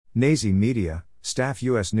Nazi Media, Staff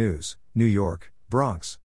U.S. News, New York,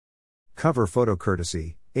 Bronx. Cover photo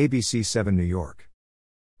courtesy, ABC 7 New York.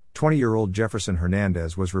 20-year-old Jefferson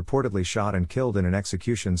Hernandez was reportedly shot and killed in an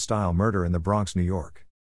execution-style murder in the Bronx, New York.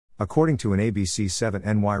 According to an ABC 7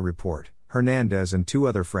 NY report, Hernandez and two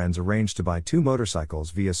other friends arranged to buy two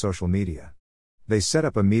motorcycles via social media. They set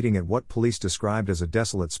up a meeting at what police described as a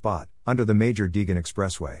desolate spot, under the Major Deegan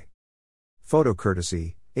Expressway. Photo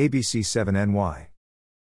courtesy, ABC 7 NY.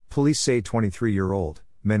 Police say 23-year-old,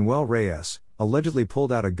 Manuel Reyes, allegedly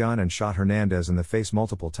pulled out a gun and shot Hernandez in the face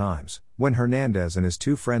multiple times, when Hernandez and his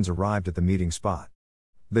two friends arrived at the meeting spot.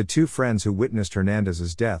 The two friends who witnessed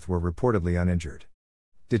Hernandez's death were reportedly uninjured.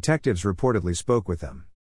 Detectives reportedly spoke with them.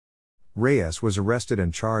 Reyes was arrested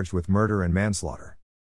and charged with murder and manslaughter.